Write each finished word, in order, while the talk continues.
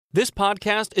This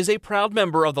podcast is a proud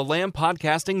member of the Lamb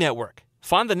Podcasting Network.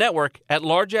 Find the network at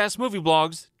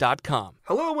largeassmovieblogs.com.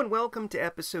 Hello and welcome to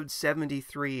episode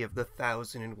 73 of the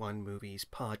 1001 Movies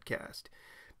podcast,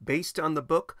 based on the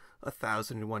book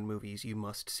 1001 Movies You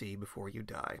Must See Before You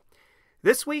Die.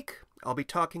 This week, I'll be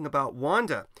talking about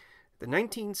Wanda, the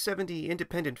 1970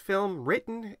 independent film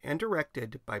written and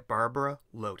directed by Barbara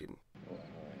Loden.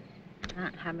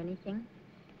 Can't have anything.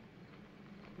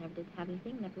 Never did have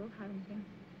anything, never will have anything.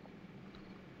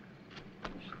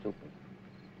 You're stupid.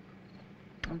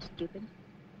 I'm stupid.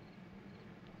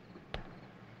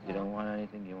 You don't want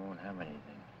anything, you won't have anything.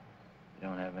 You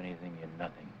don't have anything, you're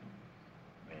nothing.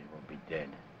 You may as well be dead.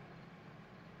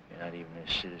 You're not even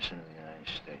a citizen of the United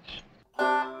States.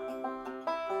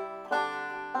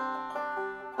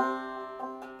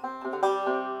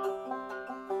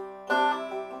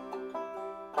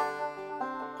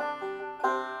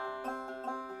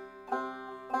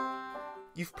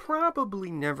 You've probably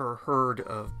never heard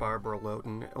of Barbara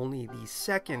Loden, only the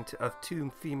second of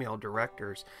two female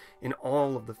directors in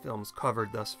all of the films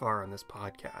covered thus far on this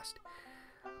podcast.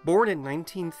 Born in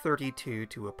 1932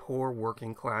 to a poor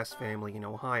working-class family in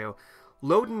Ohio,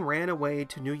 Loden ran away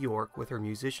to New York with her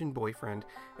musician boyfriend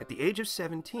at the age of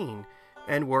 17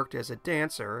 and worked as a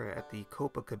dancer at the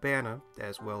Copacabana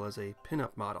as well as a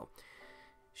pinup model.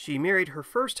 She married her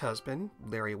first husband,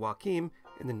 Larry Joachim,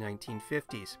 in the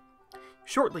 1950s.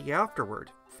 Shortly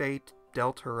afterward, fate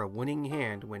dealt her a winning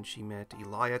hand when she met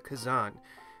Elia Kazan,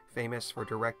 famous for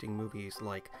directing movies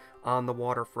like On the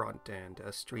Waterfront and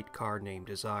A Streetcar Named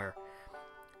Desire.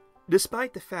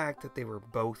 Despite the fact that they were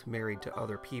both married to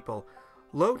other people,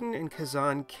 Loden and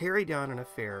Kazan carried on an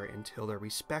affair until their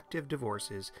respective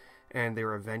divorces and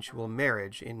their eventual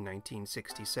marriage in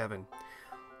 1967.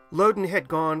 Loden had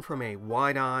gone from a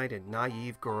wide-eyed and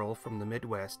naive girl from the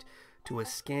Midwest to a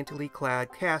scantily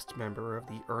clad cast member of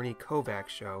the Ernie Kovacs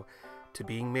show to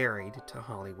being married to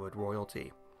Hollywood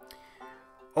royalty.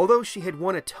 Although she had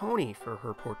won a Tony for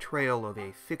her portrayal of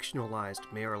a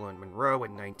fictionalized Marilyn Monroe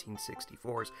in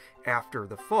 1964's After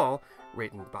the Fall,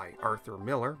 written by Arthur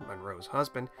Miller, Monroe's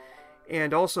husband,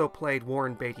 and also played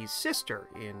Warren Beatty's sister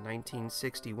in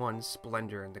 1961's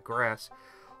Splendor in the Grass,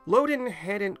 Loden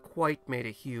hadn't quite made a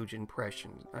huge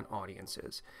impression on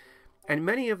audiences, and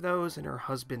many of those in her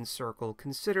husband's circle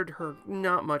considered her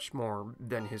not much more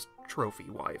than his trophy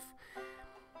wife.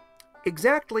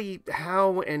 Exactly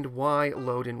how and why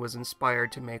Loden was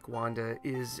inspired to make Wanda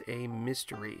is a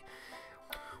mystery.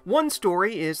 One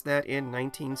story is that in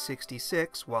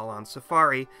 1966, while on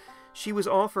safari, she was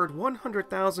offered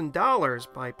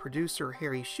 $100,000 by producer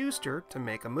Harry Schuster to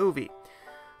make a movie.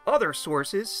 Other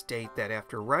sources state that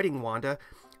after writing Wanda,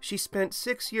 she spent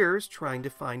 6 years trying to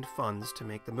find funds to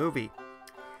make the movie.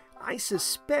 I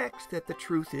suspect that the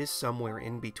truth is somewhere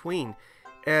in between,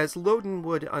 as Loden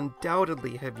would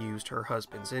undoubtedly have used her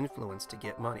husband's influence to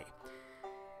get money.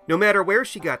 No matter where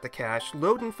she got the cash,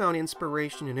 Loden found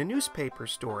inspiration in a newspaper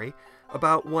story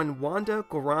about one Wanda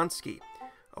Goransky,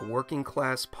 a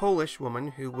working-class Polish woman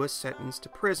who was sentenced to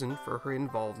prison for her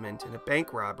involvement in a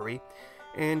bank robbery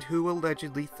and who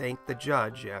allegedly thanked the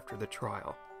judge after the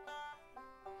trial.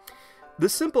 The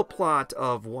simple plot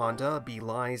of Wanda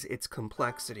belies its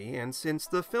complexity, and since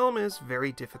the film is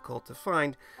very difficult to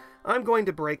find, I'm going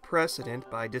to break precedent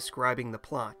by describing the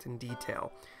plot in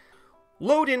detail.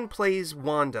 Loden plays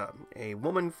Wanda, a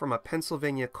woman from a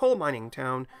Pennsylvania coal mining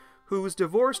town who's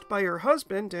divorced by her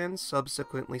husband and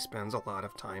subsequently spends a lot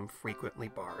of time frequently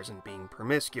bars and being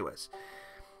promiscuous.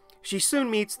 She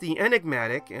soon meets the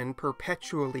enigmatic and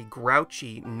perpetually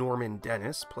grouchy Norman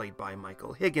Dennis, played by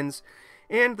Michael Higgins,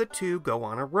 and the two go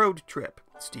on a road trip,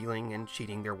 stealing and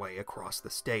cheating their way across the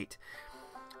state.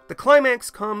 The climax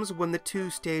comes when the two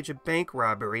stage a bank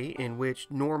robbery in which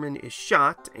Norman is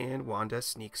shot and Wanda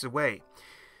sneaks away.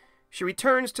 She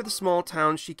returns to the small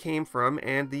town she came from,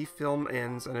 and the film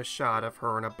ends in a shot of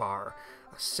her in a bar,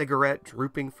 a cigarette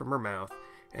drooping from her mouth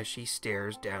as she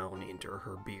stares down into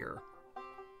her beer.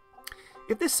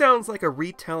 If this sounds like a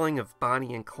retelling of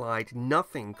Bonnie and Clyde,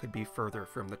 nothing could be further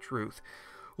from the truth.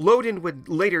 Loden would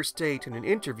later state in an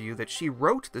interview that she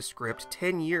wrote the script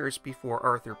 10 years before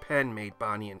Arthur Penn made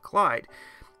Bonnie and Clyde,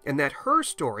 and that her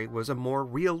story was a more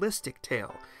realistic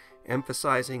tale,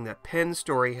 emphasizing that Penn's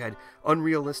story had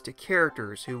unrealistic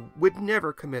characters who would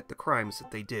never commit the crimes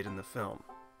that they did in the film.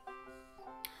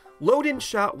 Loden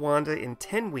shot Wanda in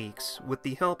 10 weeks with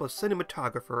the help of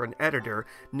cinematographer and editor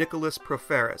Nicholas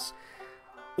Proferis.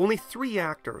 Only 3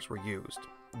 actors were used: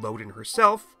 Loden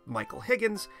herself, Michael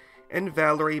Higgins, and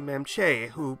Valerie Memche,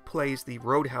 who plays the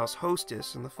Roadhouse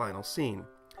hostess in the final scene.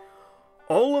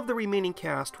 All of the remaining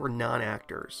cast were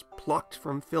non-actors, plucked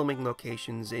from filming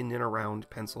locations in and around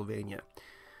Pennsylvania.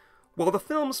 While the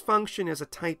film's function as a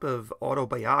type of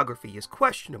autobiography is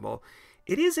questionable,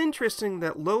 it is interesting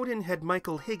that Loden had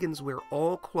Michael Higgins wear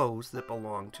all clothes that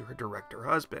belonged to her director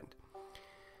husband.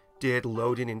 Did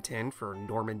Loden intend for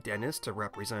Norman Dennis to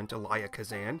represent Elia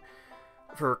Kazan?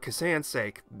 For Kazan's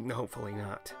sake, hopefully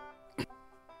not.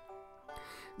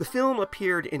 The film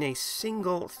appeared in a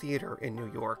single theater in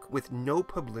New York with no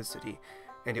publicity,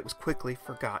 and it was quickly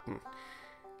forgotten.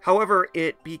 However,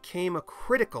 it became a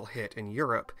critical hit in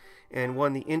Europe and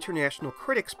won the International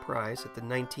Critics Prize at the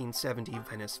 1970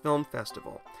 Venice Film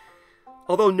Festival.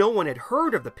 Although no one had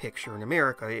heard of the picture in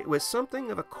America, it was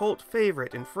something of a cult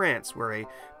favorite in France, where a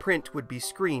print would be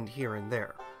screened here and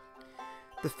there.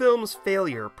 The film's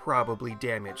failure probably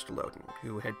damaged Loden,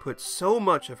 who had put so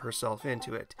much of herself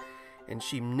into it, and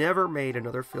she never made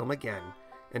another film again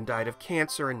and died of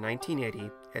cancer in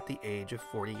 1980 at the age of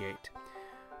 48.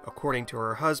 According to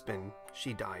her husband,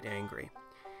 she died angry.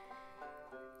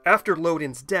 After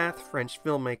Loden's death, French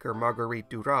filmmaker Marguerite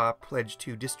Duras pledged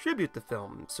to distribute the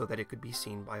film so that it could be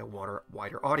seen by a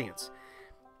wider audience.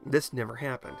 This never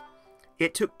happened.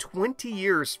 It took 20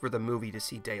 years for the movie to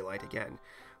see daylight again,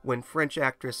 when French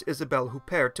actress Isabelle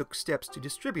Huppert took steps to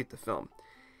distribute the film.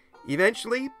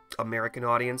 Eventually, American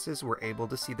audiences were able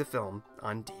to see the film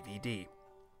on DVD.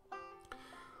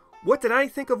 What did I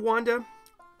think of Wanda?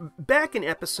 Back in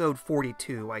episode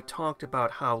 42, I talked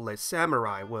about how Les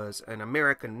Samurai was an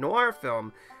American noir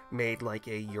film made like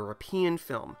a European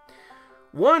film.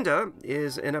 Wanda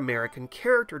is an American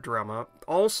character drama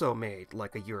also made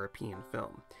like a European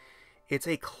film. It's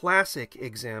a classic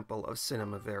example of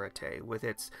cinema verite, with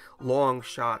its long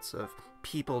shots of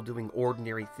people doing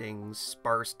ordinary things,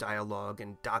 sparse dialogue,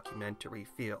 and documentary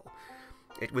feel.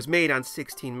 It was made on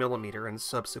 16mm and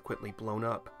subsequently blown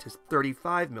up to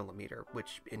 35mm,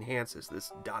 which enhances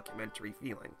this documentary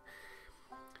feeling.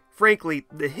 Frankly,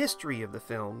 the history of the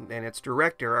film and its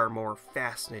director are more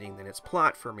fascinating than its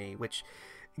plot for me, which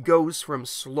goes from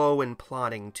slow and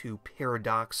plodding to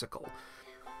paradoxical.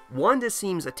 Wanda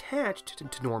seems attached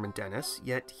to Norman Dennis,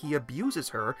 yet he abuses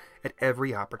her at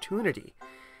every opportunity.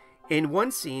 In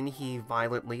one scene, he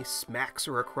violently smacks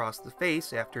her across the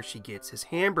face after she gets his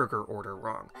hamburger order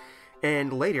wrong.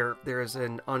 And later, there is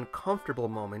an uncomfortable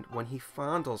moment when he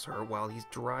fondles her while he's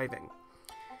driving.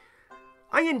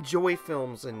 I enjoy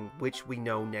films in which we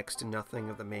know next to nothing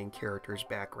of the main character's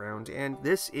background, and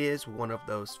this is one of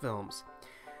those films.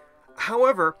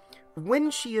 However,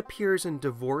 when she appears in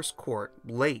divorce court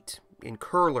late, in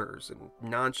curlers, and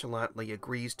nonchalantly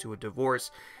agrees to a divorce,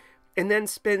 and then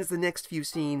spends the next few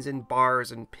scenes in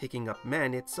bars and picking up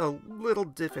men, it's a little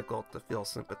difficult to feel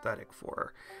sympathetic for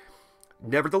her.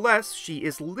 Nevertheless, she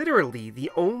is literally the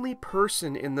only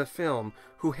person in the film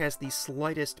who has the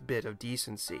slightest bit of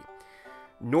decency.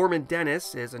 Norman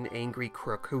Dennis is an angry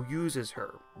crook who uses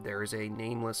her. There is a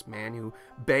nameless man who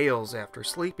bails after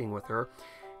sleeping with her,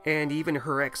 and even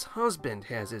her ex-husband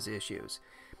has his issues.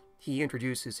 He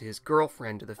introduces his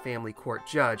girlfriend to the family court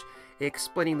judge,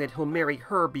 explaining that he'll marry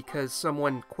her because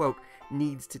someone, quote,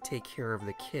 needs to take care of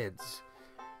the kids.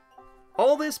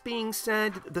 All this being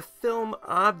said, the film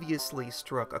obviously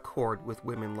struck a chord with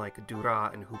women like Duras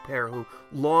and Huppert, who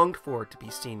longed for it to be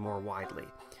seen more widely.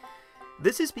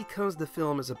 This is because the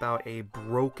film is about a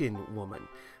broken woman,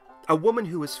 a woman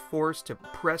who is forced to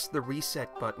press the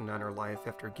reset button on her life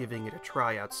after giving it a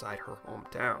try outside her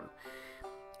hometown.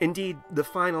 Indeed, the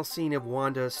final scene of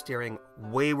Wanda staring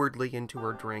waywardly into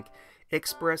her drink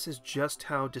expresses just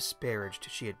how disparaged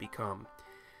she had become.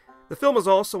 The film is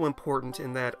also important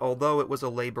in that, although it was a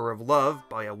labor of love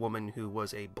by a woman who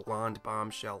was a blonde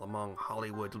bombshell among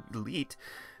Hollywood elite,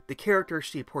 the character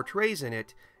she portrays in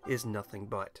it is nothing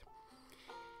but.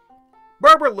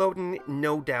 Barbara Loden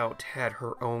no doubt had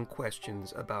her own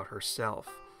questions about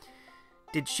herself.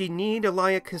 Did she need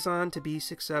Elia Kazan to be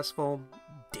successful?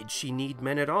 Did she need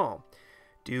men at all?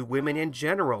 Do women in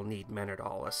general need men at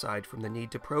all, aside from the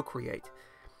need to procreate?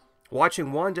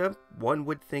 Watching Wanda, one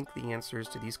would think the answers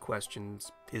to these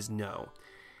questions is no.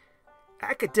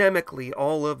 Academically,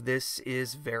 all of this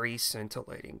is very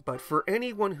scintillating, but for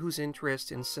anyone whose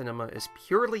interest in cinema is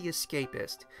purely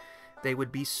escapist, they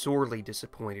would be sorely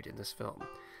disappointed in this film.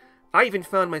 I even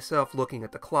found myself looking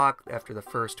at the clock after the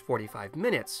first 45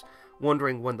 minutes,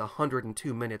 wondering when the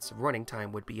 102 minutes of running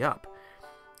time would be up.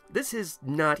 This is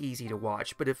not easy to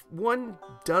watch, but if one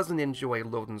doesn't enjoy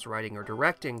Loden's writing or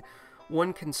directing,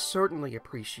 one can certainly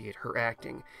appreciate her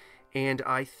acting, and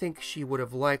I think she would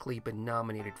have likely been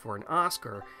nominated for an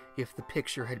Oscar if the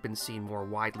picture had been seen more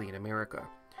widely in America.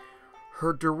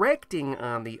 Her directing,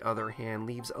 on the other hand,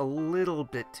 leaves a little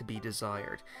bit to be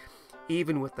desired.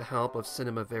 Even with the help of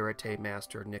cinema verite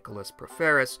master Nicholas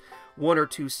Proferis, one or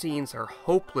two scenes are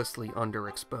hopelessly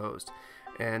underexposed,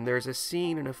 and there's a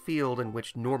scene in a field in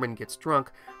which Norman gets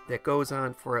drunk that goes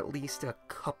on for at least a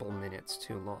couple minutes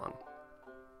too long.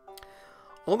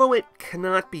 Although it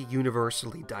cannot be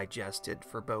universally digested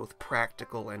for both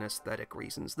practical and aesthetic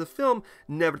reasons, the film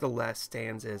nevertheless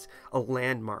stands as a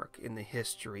landmark in the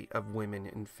history of women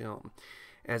in film,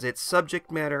 as its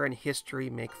subject matter and history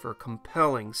make for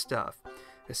compelling stuff,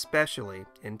 especially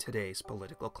in today's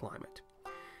political climate.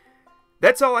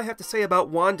 That's all I have to say about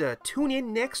Wanda. Tune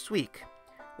in next week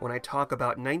when I talk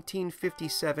about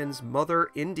 1957's Mother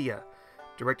India,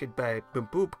 directed by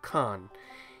Mahbub Khan.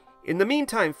 In the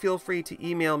meantime, feel free to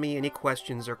email me any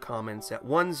questions or comments at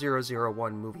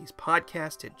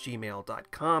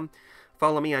 1001moviespodcast@gmail.com.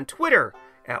 Follow me on Twitter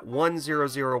at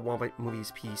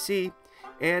 1001moviespc,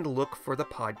 and look for the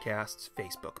podcast's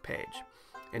Facebook page.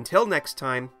 Until next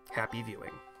time, happy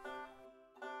viewing.